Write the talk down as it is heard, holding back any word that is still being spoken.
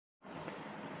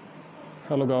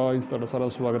Hello guys, ਤੁਹਾਡਾ ਸਾਰਾ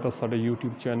ਸਵਾਗਤ ਹੈ ਸਾਡੇ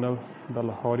YouTube ਚੈਨਲ ਦਾ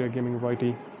ਲਾਹੌਰੀਆ ਗੇਮਿੰਗ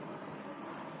ਵਾਈਟੀ।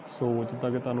 ਸੋ ਜਿੱਦਾਂ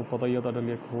ਕਿ ਤੁਹਾਨੂੰ ਪਤਾ ਹੀ ਆ, ਤੁਹਾਡੇ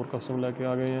ਲਈ ਇੱਕ ਹੋਰ ਕਸਟਮ ਲੈ ਕੇ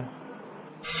ਆ ਗਏ ਆ।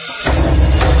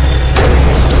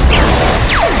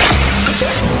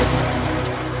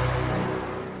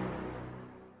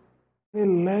 ਇਹ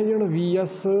ਲੈਜੈਂਡ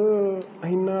VS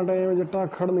ਇੰਨਾ ਟਾਈਮ ਜੱਟਾ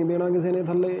ਖੜ ਨਹੀਂ ਦੇਣਾ ਕਿਸੇ ਨੇ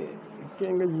ਥੱਲੇ।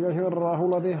 ਕਿੰਗ ਜਸ਼ਨ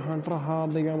ਰਾਹੁਲ ਅਤੇ ਹੰਟਰ ਹਾਰ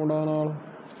ਦੇਗਾ ਮੁੰਡਾ ਨਾਲ,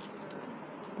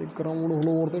 ਤੇ ਗਰਾਊਂਡ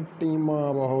ਫਲੋਰ ਤੇ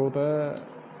ਟੀਮਾਂ ਬਹੁਤ ਹੈ।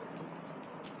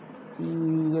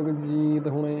 ਜਗਜੀਤ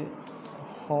ਹੁਣੇ,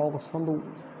 ਹੌਕ ਸੰਧੂ,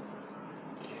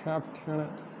 ਕੈਪਟਨ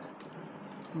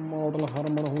ਮਾਡਲ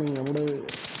ਹਰਮਨ ਹੁਣੀ ਆ ਮੁੰਡੇ।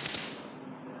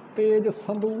 ਤੇਜ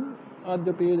ਸੰਧੂ ਅੱਜ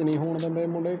ਤੇਜ਼ ਨਹੀਂ ਹੋਣ ਦਿੰਦੇ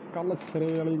ਮੁੰਡੇ। ਕੱਲ੍ਹ ਸਿਰੇ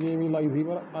ਵਾਲੀ ਗੇਮ ਹੀ ਲਾਈ ਸੀ,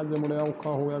 ਪਰ ਅੱਜ ਮੁੰਡਿਆ ਔਖਾ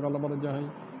ਹੋ ਗਿਆ। ਗੱਲਬਾਤ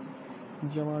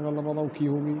ਜਮਾਂ ਗੱਲਬਾਤ ਔਖੀ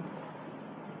ਹੋ ਗਈ।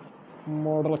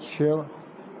 ਮਾਡਲ ਸ਼ਿਵ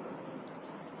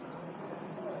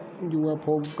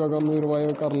UFO ਗਗਨ ਨੂੰ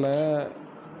ਰਿਵਾਈਵ ਕਰ ਲੈ,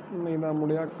 ਨਹੀਂ ਤਾਂ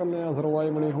ਮੁੰਡਿਆ ਕੱਲਿਆਂ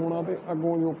ਸਰਵਾਈਵ ਨਹੀਂ ਹੋਣਾ। ਤੇ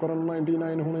ਅੱਗੋਂ ਜੋਕਰ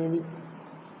 99 ਹੁਣੇ ਵੀ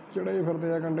ਚੜੇ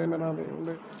ਫਿਰਦੇ ਆ ਕੰਟੇਨਰਾਂ ਤੇ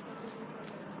ਉਹਦੇ।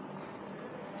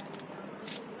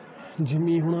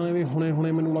 ਜਿੰਮੀ ਹੁਣਾ ਵੀ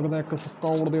ਹੁਣੇ ਮੈਨੂੰ ਲੱਗਦਾ ਇੱਕ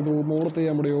ਸਕਾਊਟ ਦੇ 2 ਮੋੜ ਤੇ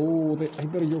ਆ ਮੁੜਿਓ। ਤੇ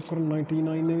ਇੱਧਰ ਜੋਕਰ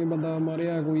 99 ਨੇ ਵੀ ਬੰਦਾ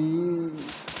ਮਾਰਿਆ ਕੋਈ।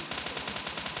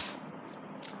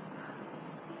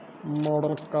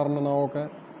 ਮਾਡਲ ਕਰਨ ਨੌਕ ਹੈ।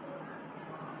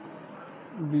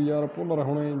 BR ਭੁੱਲਰ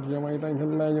ਹੁਣੇ ਜਮਾਂ ਹੀ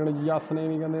ਟੈਨਸ਼ਨ। ਲੈਜੈਂਡ ਜੱਸ ਨੇ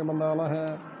ਵੀ ਕਹਿੰਦੇ ਬੰਦਾ ਵਾਲਾ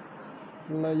ਹੈ।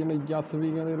 ਲੈਜੈਂਡ ਜੱਸ ਵੀ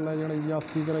ਕਹਿੰਦੇ ਲੈਜੈਂਡ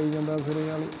ਜੱਸ ਹੀ ਕਰਾਈ ਜਾਂਦਾ ਸਿਰੇ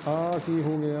ਵਾਲੀ। ਆਹ ਕੀ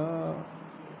ਹੋ ਗਿਆ?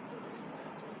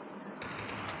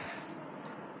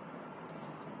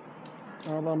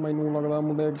 ਆਹ ਤਾਂ ਮੈਨੂੰ ਲੱਗਦਾ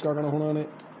ਮੁੰਡੇ ਗਗਨ ਹੁਣਾਂ ਨੇ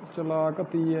ਚਲਾ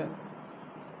ਘੱਤੀ ਹੈ।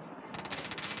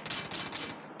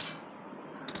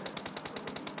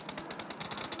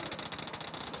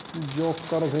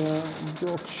 ਜੋਕਰ ਸਿਆ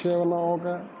ਜੋਕ ਸ਼ਿਵ ਨੌਕ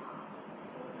ਹੈ।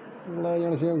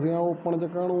 ਲੈਜੈਂਡ ਸ਼ਿਵ ਸਿਆ ਓਪਨ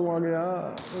 'ਚ ਕਾਹਨੂੰ ਆ ਗਿਆ?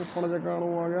 ਓਪਨ 'ਚ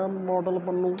ਕਾਹਨੂੰ ਆ ਗਿਆ? ਮਾਡਲ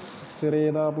ਪੰਨੂ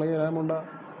ਸਿਰੇ ਦਾ ਪਲੇਅਰ ਹੈ ਮੁੰਡਾ,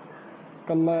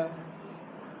 ਇਕੱਲਾ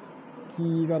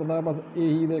ਕੀ ਕਰਦਾ ਬਸ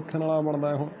ਇਹੀ ਦੇਖਣ ਵਾਲਾ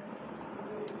ਬਣਦਾ ਹੁਣ।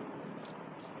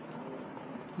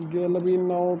 ਗਿੱਲ ਵੀ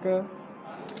ਨੌਕ ਹੈ।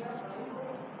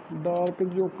 ਡਾਰਕ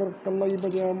ਜੋਕਰ ਇਕੱਲਾ ਹੀ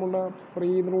ਬਚਿਆ ਮੁੰਡਾ।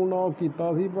 ਪ੍ਰੀਤ ਨੂੰ ਨੌਕ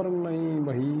ਕੀਤਾ ਸੀ ਪਰ ਨਹੀਂ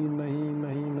ਬਈ,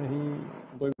 ਨਹੀਂ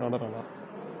ਕੋਈ ਬਣਾ ਰਹਿਣਾ।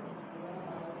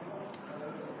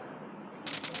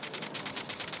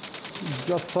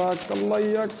 ਜੱਸਾ ਇਕੱਲਾ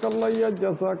ਹੀ ਆ,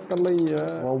 ਜੱਸਾ ਇਕੱਲਾ ਹੀ ਹੈ।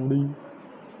 ਆਉੜੀ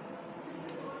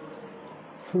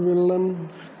ਵਿਲਨ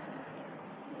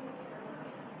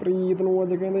ਪ੍ਰੀਤ ਨੂੰ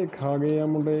ਅੱਜ ਕਹਿੰਦੇ ਖਾ ਗਏ ਆ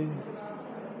ਮੁੰਡੇ।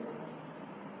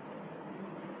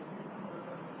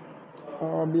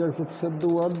 RDX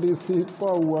ਸਿੱਧੂ ਆ, DC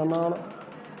ਭਾਊਆ ਨਾਲ।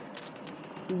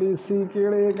 DC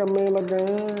ਕਿਹੜੇ ਕੰਮੇ ਲੱਗੇ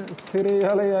ਸਿਰੇ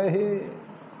ਵਾਲੇ ਆ ਇਹ।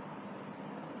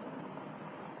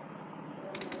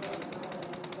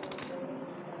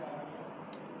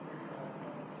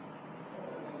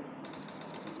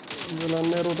 ਵਿਲਨ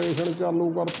ਨੇ ਰੋਟੇਸ਼ਨ ਚਾਲੂ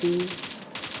ਕਰਤੀ।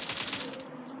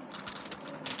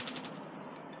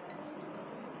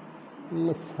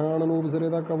 ਨਿਸ਼ਾਨ ਨੂੰ ਸਿਰੇ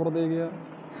ਦਾ ਕਵਰ ਦੇ ਗਿਆ।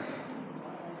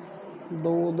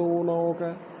 2-2 ਨੌਕ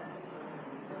ਹੈ।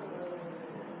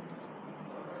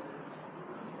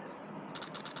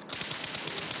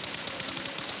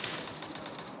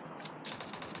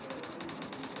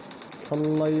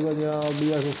 ਥੱਲਾ ਹੀ ਵਜਿਆ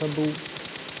RDX ਸਿੱਧੂ।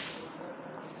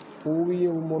 ਉਹ ਵੀ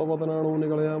ਮੁੜ ਵਤਨਾਂ ਨੂੰ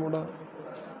ਨਿਕਲਿਆ ਮੁੰਡਾ।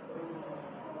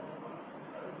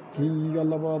 ਕੀ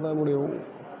ਗੱਲਬਾਤ ਹੈ ਮੁੜਿਓ?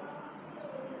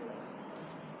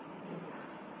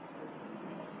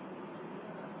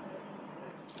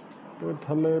 ਤੇ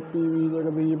ਥੱਲੇ PV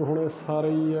ਜਗਦੀਪ ਹੁਣੇ ਸਾਰੇ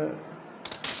ਹੀ ਹੈ।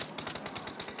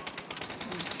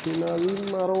 ਇਹਨਾਂ ਵੀ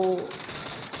ਮਾਰੋ,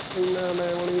 ਇੰਨਾ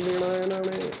ਲੈਵਲ ਨਹੀਂ ਦੇਣਾ ਇਹਨਾਂ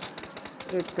ਨੇ।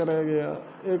 ਇੱਕ ਰਹਿ ਗਿਆ,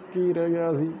 ਇੱਕ ਹੀ ਰਹਿ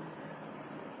ਗਿਆ ਸੀ।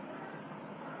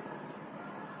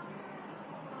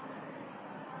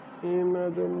 ਇਹਨਾਂ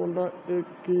 'ਚ ਮੁੰਡਾ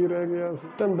ਇੱਕ ਹੀ ਰਹਿ ਗਿਆ ਸੀ।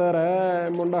 ਤਿੰਦਰ ਹੈ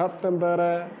ਮੁੰਡਾ, ਤਿੰਦਰ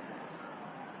ਹੈ।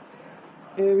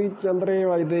 ਇਹ ਵੀ ਚੰਦਰੇ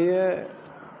ਵੱਜਦੇ ਹੈ,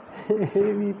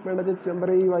 ਇਹ ਵੀ ਪਿੰਡ 'ਚ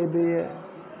ਚੰਦਰੇ ਹੀ ਵੱਜਦੇ ਹੈ।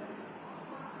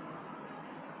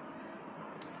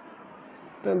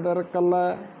 ਤਿੰਦਰ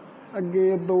ਇਕੱਲਾ,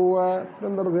 ਅੱਗੇ 2 ਹੈ।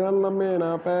 ਤਿੰਦਰ ਸਿਆ ਲੰਮੇ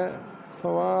ਨਾ ਪੈ,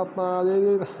 ਸਵਾ ਤਾਂ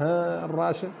ਜੇ ਹੈ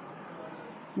ਰਸ਼।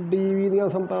 DV ਦੀਆਂ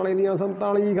 47 ਦੀਆਂ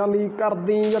 47 ਖਾਲੀ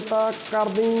ਕਰਦੀ ਜੱਟਾ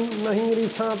ਕਰਦੀ। ਨਹੀਂ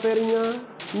ਰੀਸਾਂ ਤੇਰੀਆਂ,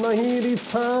 ਨਹੀਂ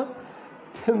ਰੀਸਾਂ।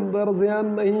 ਤਿੰਦਰ ਸਿਆ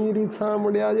ਨਹੀਂ ਰੀਸਾਂ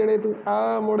ਮੁੰਡਿਆ ਜਿਹੜੇ ਤੂੰ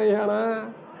ਆਹ ਮੁੜੇ ਹੈ ਨਾ,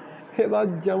 ਇਹਦਾ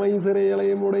ਜਮਾਂ ਹੀ ਸਿਰੇ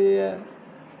ਵਾਲੇ ਮੁੜੇ ਹੈ।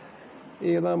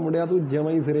 ਇਹਦਾ ਮੁੰਡਿਆ ਤੂੰ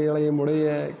ਜਮਾਂ ਹੀ ਸਿਰੇ ਵਾਲੇ ਮੁੜੇ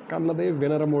ਹੈ। ਕੱਲ੍ਹ ਦੇ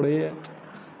ਵਿਨਰ ਮੁੜੇ ਹੈ।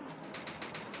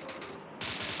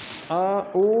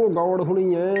 ਉਹ ਗੌੜ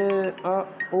ਹੁਣੀ ਹੈ।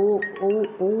 ਉਹ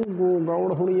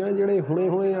ਗੌੜ ਹੁਣੀ ਹੈ ਜਿਹੜੇ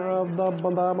ਹੁਣੇ ਆਪਦਾ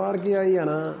ਬੰਦਾ ਮਾਰ ਕੇ ਆਏ ਆ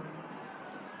ਨਾ,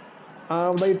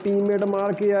 ਆਪਦਾ ਹੀ ਟੀਮਮੇਟ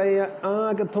ਮਾਰ ਕੇ ਆਏ ਆ।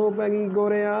 ਆਹ ਕਿੱਥੋਂ ਪੈ ਗਈ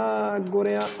ਗੋਰਿਆ?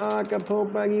 ਆਹ ਕਿੱਥੋਂ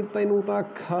ਪੈ ਗਈ? ਤੈਨੂੰ ਤਾਂ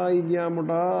ਖਾ ਹੀ ਗਿਆ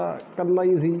ਮੁੰਡਾ, ਇਕੱਲਾ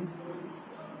ਹੀ ਸੀ।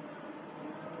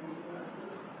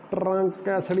 ਟਰੰਕ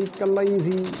ਐਸੜੀ ਕੱਲਾ ਹੀ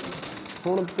ਸੀ।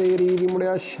 ਹੁਣ ਤੇਰੀ ਵੀ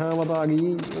ਮੁੜਿਆ ਸ਼ਾਮਤ ਆ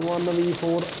ਗਈ।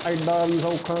 1v4 ਐਡਾ ਵੀ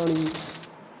ਸੌਖਾ ਨਹੀਂ।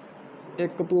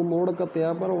 ਇੱਕ ਤੂੰ ਮੋੜ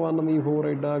ਘੱਤਿਆ ਪਰ 1v4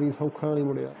 ਐਡਾ ਵੀ ਸੌਖਾ ਨਹੀਂ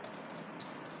ਮੁੜਿਆ।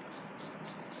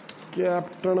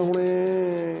 ਕੈਪਟਨ ਹੁਣੇ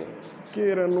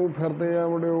ਘੇਰਨ ਨੂੰ ਫਿਰਦੇ ਆ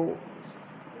ਮੁੰਡਿਓ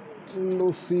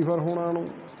ਲੂਸੀਫਰ ਹੋਣਾ ਨੂੰ।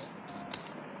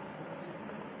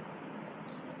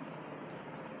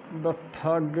 ਦਾ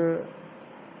ਠੱਗ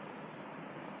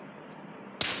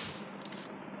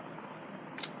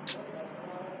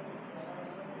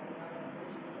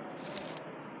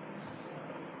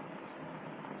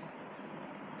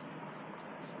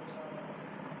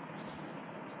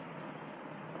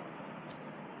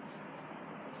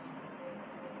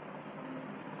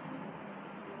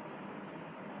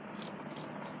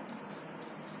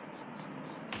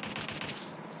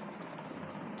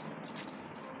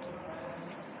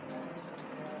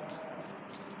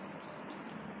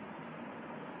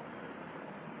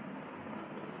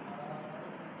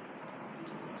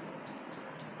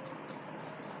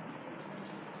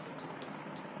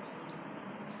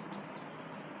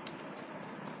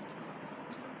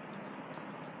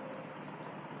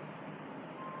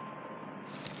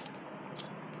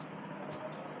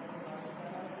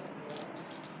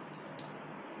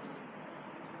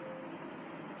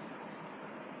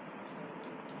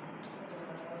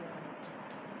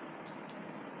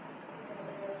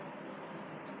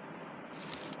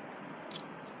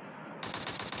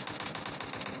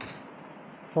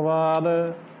ਸਵਾਦ।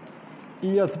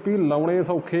 ESP ਲਾਉਣੇ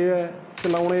ਸੌਖੇ ਹੈ,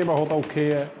 ਚਲਾਉਣੇ ਬਹੁਤ ਔਖੇ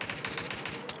ਹੈ।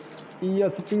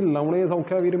 ESP ਲਾਉਣੇ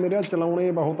ਸੌਖਾ ਵੀਰ ਮੇਰਿਆ, ਚਲਾਉਣੇ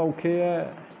ਬਹੁਤ ਔਖੇ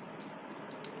ਹੈ।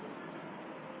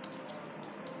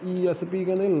 ESP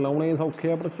ਕਹਿੰਦੇ ਲਾਉਣੇ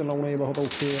ਸੌਖੇ ਆ ਪਰ ਚਲਾਉਣੇ ਬਹੁਤ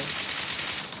ਔਖੇ ਆ।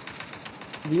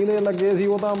 ਜਿਹਦੇ ਲੱਗੇ ਸੀ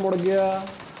ਉਹ ਤਾਂ ਮੁੜ ਗਿਆ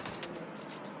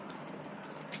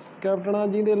ਕੈਪਟਨਾ,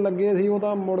 ਜਿਹਦੇ ਲੱਗੇ ਸੀ ਉਹ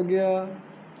ਤਾਂ ਮੁੜ ਗਿਆ।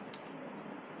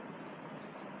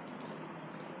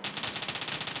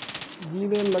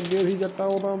 ਜਿਹਦੇ ਲੱਗੇ ਸੀ ਜੱਟਾ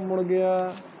ਉਹ ਤਾਂ ਮੁੜ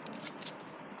ਗਿਆ।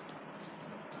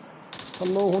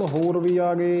 ਥੱਲੋਂ ਹੁਣ ਹੋਰ ਵੀ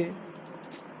ਆ ਗਏ।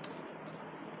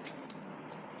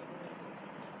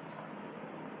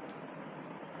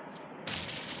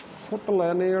 ਸੁੱਟ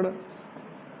ਲੈ ਨੇੜ।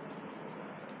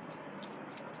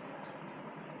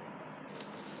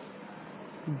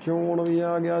 ਜੋਨ ਵੀ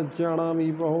ਆ ਗਿਆ, ਜਾਣਾ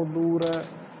ਵੀ ਬਹੁਤ ਦੂਰ ਹੈ।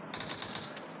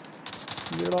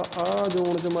 ਜਿਹੜਾ ਆਹ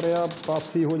ਜੋਨ 'ਚ ਮਰਿਆ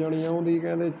ਪਾਸੀ ਹੋ ਜਾਣੀ ਆ ਉਹਦੀ।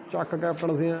 ਕਹਿੰਦੇ ਚੱਕ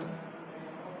ਕੈਪਟਨ ਸਿਆ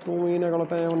ਤੂੰ ਵੀ ਨਿਕਲ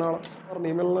ਟਾਈਮ ਨਾਲ, ਪਰ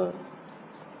ਨਹੀਂ ਮਿਲਣਾ।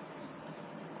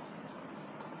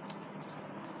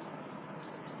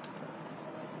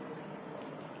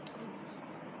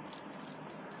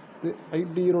 ਤੇ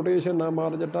ਐਡੀ ਰੋਟੇਸ਼ਨ ਨਾ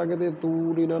ਮਾਰ ਜੱਟਾ ਕਿਤੇ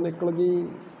ਤੂੰ ਹੀ ਨਾ ਨਿਕਲ ਗਈ।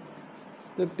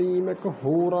 ਤੇ ਟੀਮ ਇੱਕ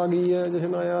ਹੋਰ ਆ ਗਈ ਹੈ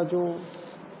ਜਸ਼ਨਾਇਆ ਚੋਂ,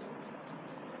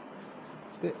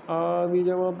 ਤੇ ਆ ਵੀ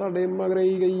ਜਮਾਂ ਤੁਹਾਡੇ ਮਗਰੇ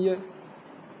ਹੀ ਗਈ ਹੈ।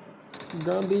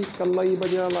 ਗਾਂਧੀ ਇਕੱਲਾ ਹੀ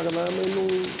ਬਚਿਆ ਲੱਗਦਾ ਮੈਨੂੰ।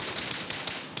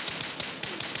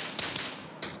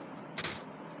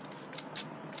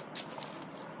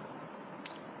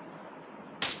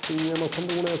 ਨੂੰ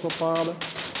ਸੰਧੂ ਨੇ ਸੁਪਾਦ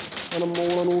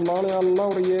ਅਨਮੋਲ ਨੂੰ ਲਾ ਲਿਆ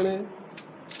ਲਾਹੌਰੀਏ ਨੇ।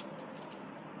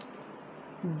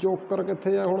 ਜੋਕਰ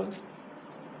ਕਿੱਥੇ ਆ ਹੁਣ?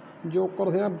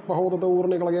 ਜੋਕਰ ਸਿਆ ਬਹੁਤ ਦੂਰ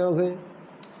ਨਿਕਲ ਗਿਆ ਸੀ।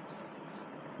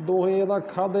 ਦੋਹੇ ਤਾਂ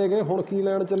ਖਾਧੇ ਗਏ, ਹੁਣ ਕੀ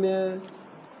ਲੈਣ ਚੱਲਿਆ?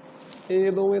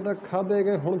 ਇਹ ਦੋਵੇਂ ਤਾਂ ਖਾਧੇ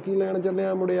ਗਏ, ਹੁਣ ਕੀ ਲੈਣ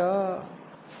ਚੱਲਿਆ ਮੁੜਿਆ?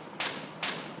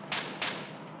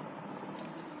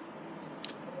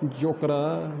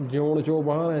 ਜੋਕਰਾ ਜੋਨ ਚੋਂ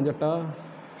ਬਾਹਰ ਹੈ ਜੱਟਾ।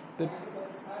 ਤੇ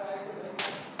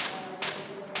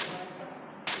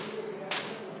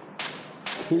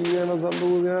ਸੰਧੂ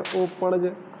ਓਪਨ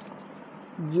 'ਚ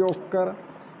ਜੋਕਰ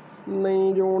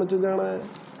ਨਹੀਂ ਜ਼ੋਨ 'ਚ ਜਾਣਾ।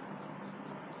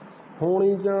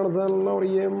 ਹੋਣੀ ਚਾਂਸ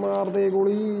ਲਾਹੌਰੀਏ ਮਾਰਦੇ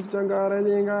ਗੋਲੀ, ਚੰਗਾ ਰਹਿ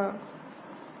ਜਾਏਗਾ।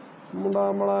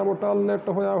 ਮੁੰਡਾ ਮਾੜਾ ਮੋਟਾ ਲਿਟ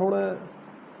ਹੋਇਆ ਹੋਣਾ।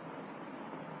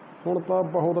 ਹੁਣ ਤਾਂ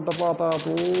ਬਹੁਤ ਟਪਾਤਾ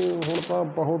ਤੂੰ, ਹੁਣ ਤਾਂ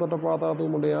ਬਹੁਤ ਟਪਾਤਾ ਤੂੰ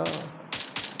ਮੁੰਡਿਆ।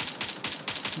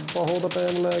 ਬਹੁਤ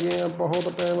ਟਾਈਮ ਲੈ ਗਏ ਆ,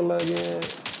 ਬਹੁਤ ਟਾਈਮ ਲੈ ਗਏ ਆ,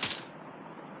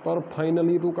 ਪਰ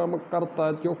ਫਾਈਨਲੀ ਤੂੰ ਕੰਮ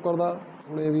ਕਰਤਾ ਜੋਕਰ ਦਾ।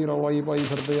 ਹੁਣ ਇਹ ਵੀ ਰੌਲਾ ਹੀ ਪਾਈ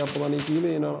ਫਿਰਦੇ ਆ ਪਤਾ ਨਹੀਂ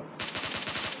ਕਿਹਦੇ ਨਾਲ।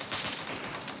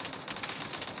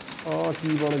 ਆਹ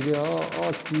ਕੀ ਬਣ ਗਿਆ,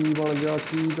 ਆਹ ਕੀ ਬਣ ਗਿਆ,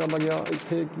 ਕੀ ਚੱਲ ਗਿਆ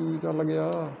ਇੱਥੇ, ਕੀ ਚੱਲ ਗਿਆ?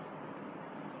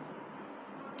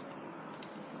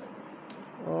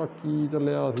 ਆਹ ਕੀ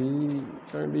ਚੱਲਿਆ ਸੀ?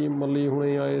 ਕੈਂਡੀ ਮੱਲੀ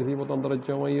ਹੁਣੇ ਆਏ ਸੀ ਪਤੰਦਰ,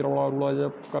 ਜਮਾਂ ਹੀ ਰੌਲਾ ਰੂਲਾ ਜਿਹਾ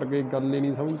ਕਰਕੇ ਗੱਲ ਹੀ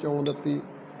ਨਹੀਂ ਸਮਝ ਆਉਣ ਦਿੱਤੀ।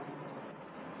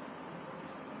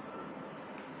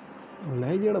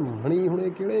 ਲੈਜੈਂਡ ਮਣੀ ਹੁਣੇ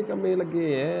ਕਿਹੜੇ ਕੰਮੇ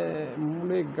ਲੱਗੇ ਐ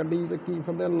ਮੁੰਡੇ? ਗੱਡੀ ਚੱਕੀ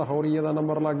ਫਿਰਦੇ। ਲਾਹੌਰੀਏ ਦਾ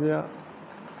ਨੰਬਰ ਲੱਗ ਗਿਆ,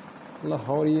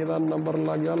 ਲਾਹੌਰੀਏ ਦਾ ਨੰਬਰ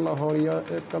ਲੱਗ ਗਿਆ। ਲਾਹੌਰੀਆ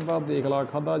ਇੱਕ ਅੱਧਾ ਦੇਖ ਲਾ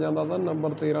ਖਾਧਾ ਜਾਂਦਾ ਤਾਂ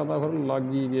ਨੰਬਰ 13 ਤਾਂ ਫਿਰ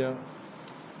ਲੱਗ ਹੀ ਗਿਆ।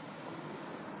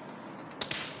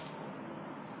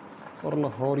 ਪਰ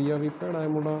ਲਾਹੌਰੀਆ ਵੀ ਭੈੜਾ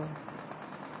ਮੁੰਡਾ,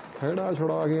 ਖਹਿੜਾ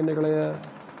ਛੁਡਾ ਕੇ ਨਿਕਲਿਆ।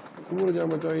 ਸੂਰਜਾ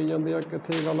ਮਚਾਈ ਜਾਂਦੇ ਆ,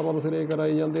 ਕਿੱਥੇ ਗੱਲਬਾਤ ਸਿਰੇ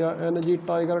ਕਰਾਈ ਜਾਂਦੇ ਆ। NG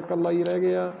ਟਾਈਗਰ ਇਕੱਲਾ ਹੀ ਰਹਿ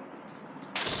ਗਿਆ,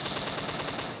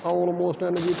 ਆਲਮੋਸਟ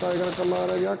NG ਟਾਈਗਰ ਇਕੱਲਾ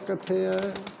ਰਹਿ ਗਿਆ। ਕਿੱਥੇ ਹੈ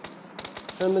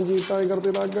NG ਟਾਈਗਰ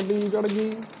ਤੇ ਤਾਂ ਗੱਡੀ ਚੜ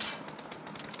ਗਈ।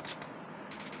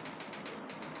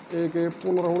 AK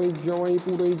ਭੁੱਲਰ ਹੋਣੀ ਜਮਾਂ ਹੀ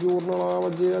ਪੂਰੇ ਜ਼ੋਰ ਨਾਲ ਆ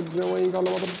ਵੱਜੇ ਆ, ਜਮਾਂ ਹੀ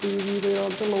ਗੱਲਬਾਤ PB 13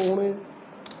 ਢਿੱਲੋਂ ਹੋਣੇ,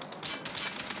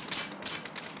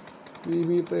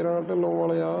 PB 13 ਢਿੱਲੋਂ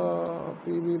ਵਾਲੇ ਆ,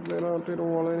 PB 13 ਢਿੱਲੋਂ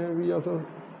ਵਾਲੇ ਨੇ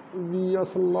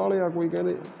VS ਲਾ ਲਿਆ ਕੋਈ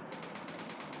ਕਹਿੰਦੇ।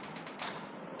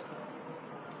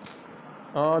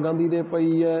 ਆ ਗਾਂਧੀ ਦੇ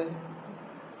ਪਈ ਹੈ,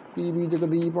 PB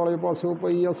ਜਗਦੀਪ ਵਾਲੇ ਪਾਸਿਓਂ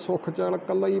ਪਈ ਆ। ਸੁੱਖ ਚੈਨ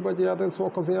ਇਕੱਲਾ ਹੀ ਬਚਿਆ ਤੇ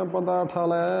ਸੁੱਖ ਸਿਆਂ ਬੰਦਾ ਠਾ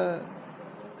ਲੈ।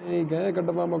 ਇਹ ਗਏ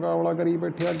ਗੱਡਵਾ ਮੁਕਾਬਲਾ ਕਰੀ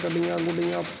ਬੈਠਿਆ, ਗੱਡੀਆਂ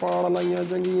ਗੁੱਡੀਆਂ ਪਾਲ ਲਾਈਆਂ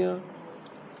ਚੰਗੀਆਂ।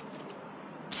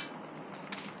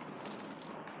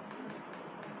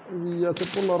 VS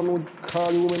ਭੁੱਲਰ ਨੂੰ ਖਾ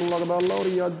ਜੂ ਮੈਨੂੰ ਲੱਗਦਾ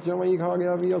ਲਾਹੌਰੀਆ, ਜਮਾਂ ਹੀ ਖਾ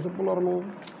ਗਿਆ VS ਭੁੱਲਰ ਨੂੰ।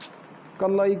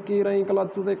 ਇਕੱਲਾ ਹੀ ਕੇਰਾਂ ਹੀ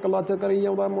ਕਲੱਚ ਤੇ ਕਲੱਚ ਕਰੀ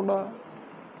ਜਾਂਦਾ ਮੁੰਡਾ,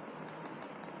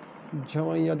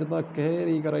 ਜਮਾਂ ਹੀ ਅੱਜ ਤਾਂ ਕਹਿਰ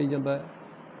ਹੀ ਕਰਾਈ ਜਾਂਦਾ।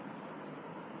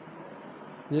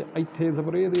 ਜੇ ਇੱਥੇ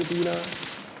ਸਪਰੇਅ ਦੇਤੀ ਨਾ,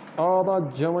 ਆਹ ਤਾਂ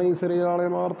ਜਮਾਂ ਹੀ ਸਿਰੇ ਵਾਲੇ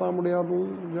ਮਾਰਤਾ ਮੁੰਡਿਆ ਤੂੰ,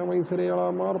 ਜਮਾਂ ਹੀ ਸਿਰੇ ਵਾਲਾ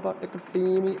ਮਾਰਤਾ। ਇੱਕ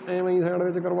ਟੀਮ ਹੀ ਐਵੇਂ ਹੀ ਸਾਈਡ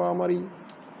ਵਿੱਚ ਕਰਵਾ ਮਾਰੀ।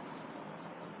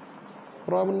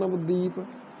 ਪ੍ਰਭ ਨਵਦੀਪ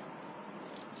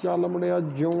ਚੱਲ ਮੁੰਡਿਆ,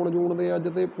 ਜੂਨ ਦੇ ਅੱਜ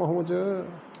ਤੇ ਪਹੁੰਚ।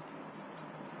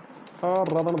 ਆਹ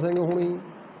ਰਤਨ ਸਿੰਘ ਹੁਣੀ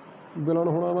ਵਿਲਨ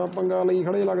ਹੋਣਾ ਦਾ ਪੰਗਾ ਲਈ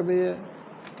ਖੜੇ ਲੱਗਦੇ ਐ,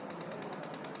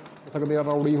 ਸਕਦੇ ਆ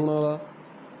ਰੌੜੀ ਹੋਣਾ ਦਾ।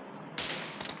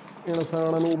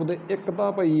 ਇਨਸਾਨ ਅਨੂਪ ਦੇ ਇੱਕ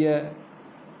ਤਾਂ ਪਈ ਐ,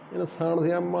 ਇਨਸਾਨ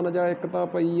ਸਿਆ ਮੰਨ ਜਾ ਇੱਕ ਤਾਂ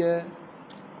ਪਈ ਐ।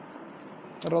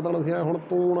 ਰਤਨ ਸਿਆ ਹੁਣ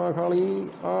ਤੂੰ ਨਾ ਖਾਲੀ,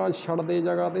 ਆਹ ਛੱਡ ਦੇ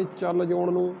ਜਗ੍ਹਾ ਤੇ ਚੱਲ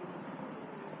ਜੋਣ ਨੂੰ।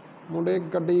 ਮੁੰਡੇ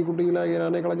ਗੱਡੀ ਗੁੱਡੀ ਲੈ ਕੇ ਨਾ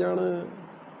ਨਿਕਲ ਜਾਣ,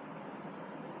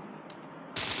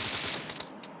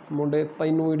 ਮੁੰਡੇ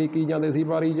ਤੈਨੂੰ ਹੀ ਡਿੱਕੀ ਜਾਂਦੇ ਸੀ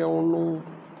ਵਾਰੀ ਜਾਉਣ ਨੂੰ।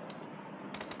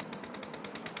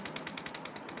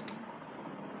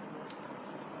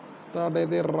 ਤੁਹਾਡੇ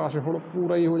ਤੇ ਰਸ਼ ਹੁਣ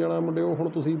ਪੂਰਾ ਹੀ ਹੋ ਜਾਣਾ ਮੁੰਡਿਓ, ਹੁਣ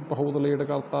ਤੁਸੀਂ ਬਹੁਤ ਲੇਟ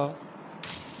ਕਰਤਾ।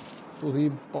 ਤੁਸੀਂ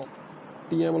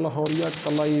TM ਲਾਹੌਰੀਆ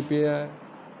ਇਕੱਲਾ ਹੀ ਪਿਆ,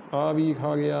 ਆ ਵੀ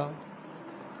ਖਾ ਗਿਆ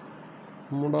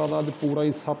ਮੁੰਡਾ ਤਾਂ ਅੱਜ ਪੂਰਾ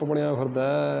ਹੀ ਸੱਪ ਬਣਿਆ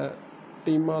ਫਿਰਦਾ।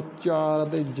 ਟੀਮਾਂ 4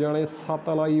 ਤੇ ਜਾਣੇ 7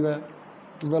 ਲਾਈਵ ਹੈ।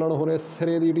 ਵਿਲਨ ਹੋ ਰਹੇ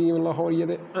ਸਿਰੇ ਦੀ ਟੀਮ ਲਾਹੌਰੀਏ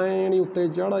ਤੇ ਐਂ ਨਹੀਂ ਉੱਤੇ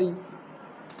ਚੜ੍ਹਾਈ।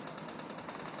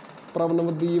 ਪ੍ਰਭ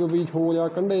ਨਵਦੀਪ ਵੀ ਹੋ ਜਾ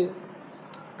ਕੰਢੇ,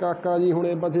 ਕਾਕਾ ਜੀ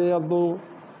ਹੁਣੇ ਬਚੇ ਆ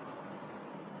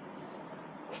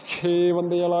 6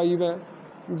 ਬੰਦੇ ਲਾਈਵ ਹੈ।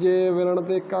 ਜੇ ਵਿਲਨ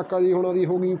ਤੇ ਕਾਕਾ ਜੀ ਹੁਣਾਂ ਦੀ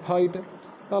ਹੋ ਗਈ ਫਾਈਟ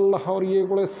ਤਾਂ ਲਾਹੌਰੀਏ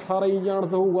ਕੋਲੇ ਸਾਰਾ ਹੀ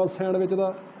ਚਾਂਸ ਹੋਊਗਾ ਸੈਂਡਵਿਚ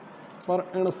ਦਾ। ਪਰ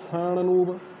ਇਨਸਾਨ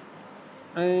ਅਨੂਪ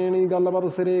ਐਂ ਨਹੀਂ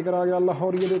ਗੱਲਬਾਤ ਸਿਰੇ ਕਰਾ ਗਿਆ,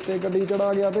 ਲਾਹੌਰੀਏ ਦੇ ਉੱਤੇ ਗੱਡੀ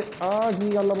ਚੜਾ ਗਿਆ। ਤੇ ਆਹ ਕੀ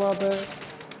ਗੱਲਬਾਤ ਹੈ,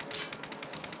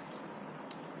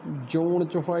 ਜ਼ੋਨ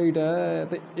 'ਚ ਫਾਈਟ ਹੈ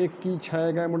ਤੇ ਇੱਕ ਹੀ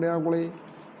ਛੈਕ ਹੈ ਮੁੰਡਿਆਂ ਕੋਲੇ।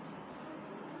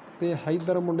 ਤੇ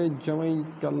ਹੈਦਰ ਮੁੰਡੇ ਜਮਾਂ ਹੀ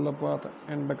ਗੱਲਬਾਤ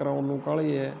ਐਂਡ ਕਰਾਉਣ ਨੂੰ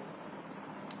ਕਾਹਲੇ ਹੈ।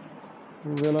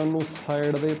 ਵਿਲਨ ਨੂੰ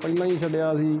ਸਾਈਡ 'ਤੇ ਪਹਿਲਾਂ ਹੀ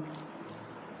ਛੱਡਿਆ ਸੀ।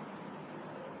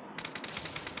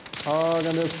 ਆਹ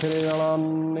ਕਹਿੰਦੇ ਸਿਰੇ ਵਾਲਾ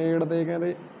ਨੇੜ 'ਤੇ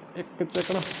ਕਹਿੰਦੇ ਇੱਕ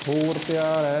ਚੱਕਣ ਹੋਰ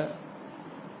ਤਿਆਰ ਹੈ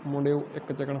ਮੁੰਡਿਓ,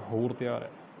 ਇੱਕ ਚੱਕਣ ਹੋਰ ਤਿਆਰ ਹੈ।